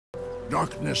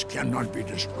Darkness cannot be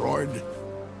destroyed.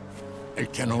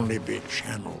 It can only be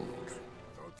channeled.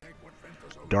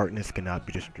 Darkness cannot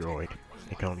be destroyed.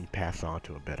 It can only pass on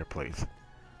to a better place.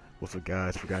 What's up,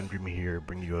 guys? Forgotten Dreamer here,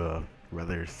 bring you a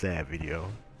rather sad video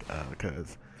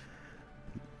because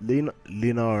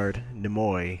Leonard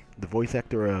Nimoy, the voice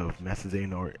actor of Master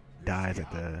Xehanort, dies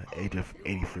at the age of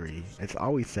 83. It's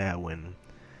always sad when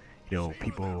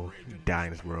people die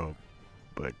in this world,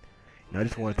 but I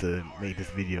just wanted to make this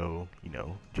video,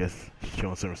 just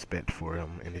showing some respect for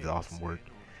him and his awesome work.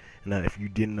 And if you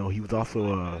didn't know, he was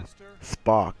also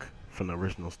Spock from the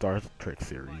original Star Trek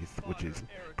series, which is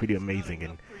pretty amazing.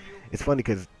 And it's funny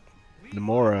because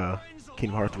Nomura,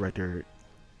 Kingdom Hearts director,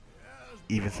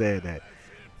 even said that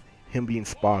him being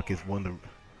Spock is one of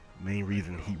the main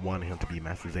reasons he wanted him to be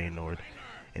Master Xehanort.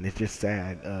 And it's just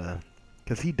sad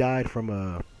because he died from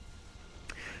a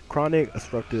chronic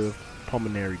obstructive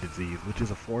pulmonary disease, which is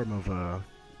a form of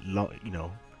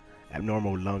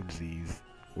abnormal lung disease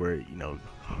where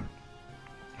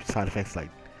side effects like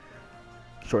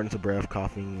shortness of breath,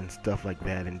 coughing, and stuff like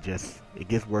that, and just it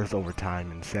gets worse over time.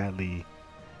 And sadly,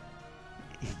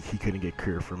 he couldn't get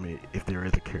cured from it. If there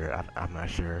is a cure, I'm not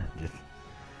sure.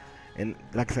 And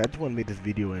like I said, I just want to make this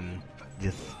video and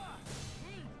just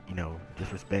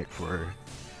respect for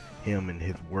him and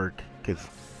his work, because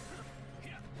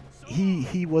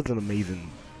he was an amazing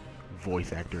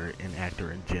voice actor and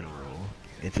actor in general.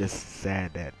 It's just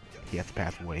sad that he has to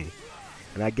pass away.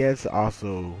 And I guess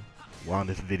also, while in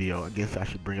this video, I guess I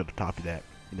should bring up the topic that,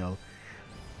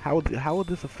 how will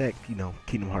this affect,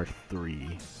 Kingdom Hearts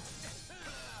 3?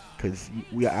 Because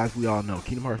as we all know,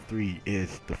 Kingdom Hearts 3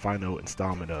 is the final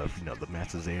installment of, the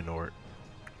Master Xehanort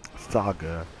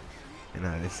saga. And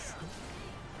it's,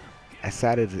 as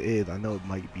sad as it is, I know it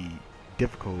might be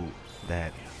difficult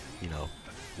that,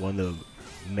 one of the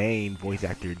main voice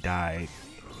actors died,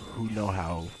 who know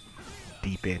how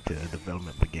deep into the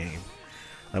development of the game.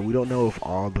 Like, we don't know if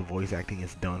all the voice acting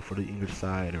is done for the English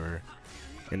side,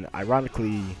 and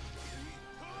ironically,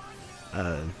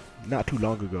 not too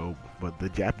long ago, but the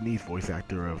Japanese voice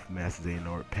actor of Master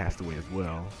Xehanort passed away as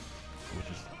well, which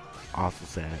is also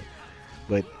sad.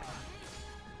 But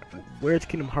where's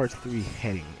Kingdom Hearts 3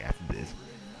 heading after this?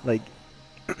 Like,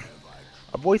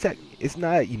 a voice act, it's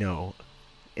not,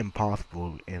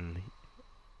 impossible, and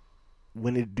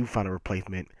when they do find a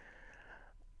replacement,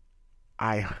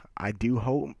 I do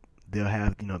hope they'll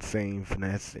have the same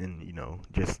finesse and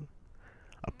just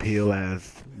appeal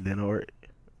as Leonard.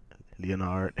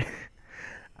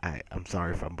 I'm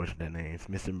sorry if I'm butchering that name. It's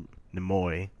Mr.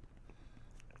 Nimoy.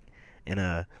 And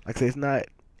like I say,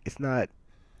 it's not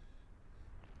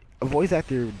a voice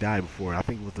actor died before. I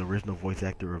think it was the original voice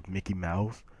actor of Mickey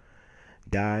Mouse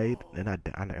died, and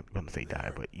I'm not gonna say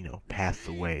died, but passed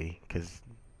away, because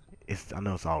I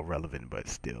know it's all relevant, but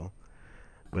still.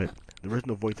 But the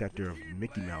original voice actor of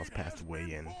Mickey Mouse passed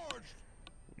away, and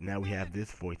now we have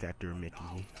this voice actor, Mickey,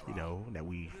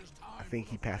 I think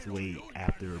he passed away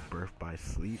after Birth by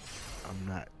Sleep. I'm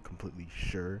not completely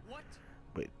sure,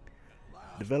 but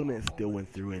development still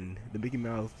went through, and the Mickey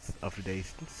Mouse of today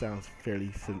sounds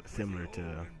fairly similar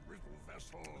to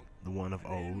the one of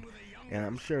old. And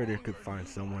I'm sure they could find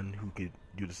someone who could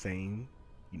do the same,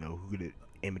 who could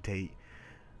imitate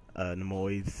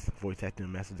Nimoy's voice acting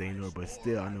in Master Xehanort, but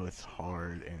still, I know it's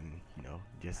hard and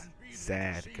just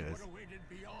sad, because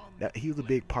that he was a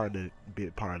big part of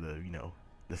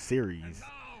the series.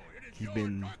 He's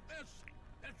been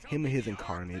him and his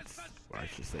incarnates, or I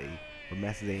should say, but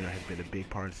Master Xehanort has been a big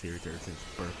part of the series ever since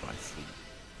Birth by Sleep.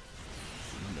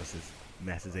 Since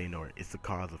Master Xehanort is the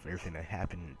cause of everything that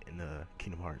happened in the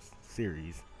Kingdom Hearts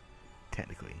series,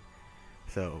 technically.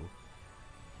 So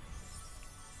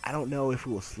I don't know if it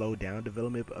will slow down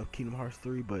development of Kingdom Hearts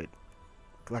 3, but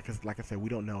like I said, we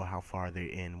don't know how far they're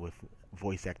in with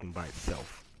voice acting by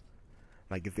itself.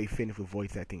 Like, if they finish with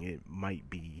voice acting, it might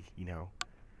be,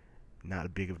 not a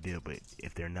big of a deal, but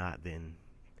if they're not, then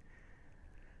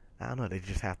I don't know, they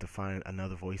just have to find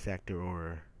another voice actor,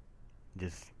 or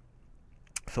just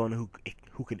someone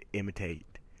who could imitate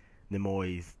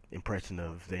Nimoy's impression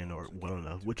of Xehanort well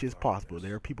enough, which is possible.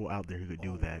 There are people out there who could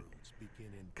do that,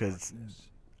 because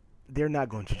they're not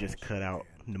going to just cut out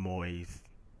Nimoy's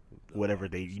whatever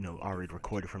they already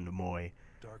recorded from Nimoy,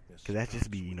 because that's just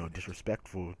be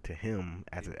disrespectful to him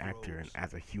as an actor and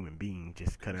as a human being,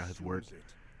 just cut out his work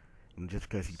and just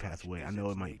because he passed away. I know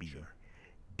it might be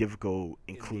difficult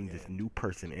including this new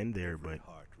person in there, but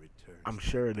I'm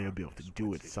sure they'll be able to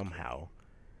do it somehow.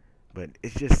 But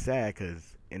it's just sad,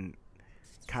 because, and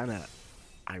kind of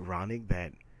ironic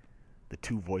that the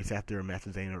two voice actor of Master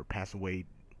Xehanort passed away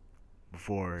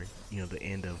before, you know, the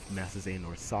end of Master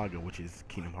Xehanort's saga, which is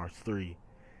Kingdom Hearts 3.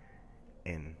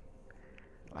 And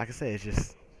like I said, it's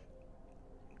just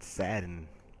sad, and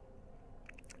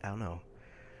I don't know.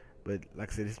 But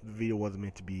like I said, this video wasn't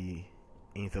meant to be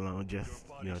anything alone, just,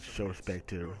 you know, to show respect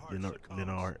to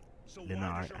Leonard,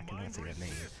 I cannot say that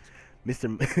name,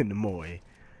 Mr. Nimoy,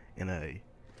 and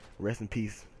rest in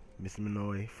peace, Mr.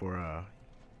 Nimoy, for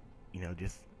you know,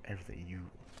 just everything.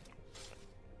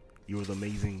 You were the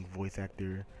amazing voice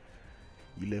actor.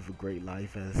 You live a great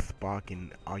life as Spock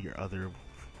and all your other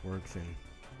works, and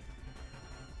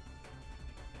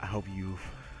I hope you're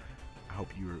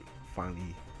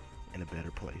finally in a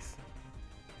better place.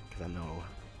 Cause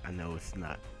I know it's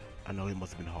not. I know it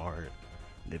must have been hard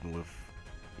living with,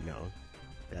 you know,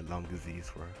 that lung disease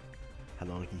for how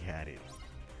long he had it.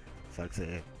 So like I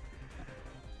said,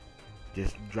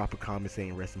 just drop a comment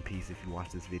saying rest in peace if you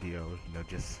watch this video. You know,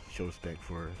 just show respect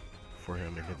for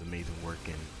him and his amazing work,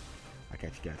 and I'll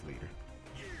catch you guys later.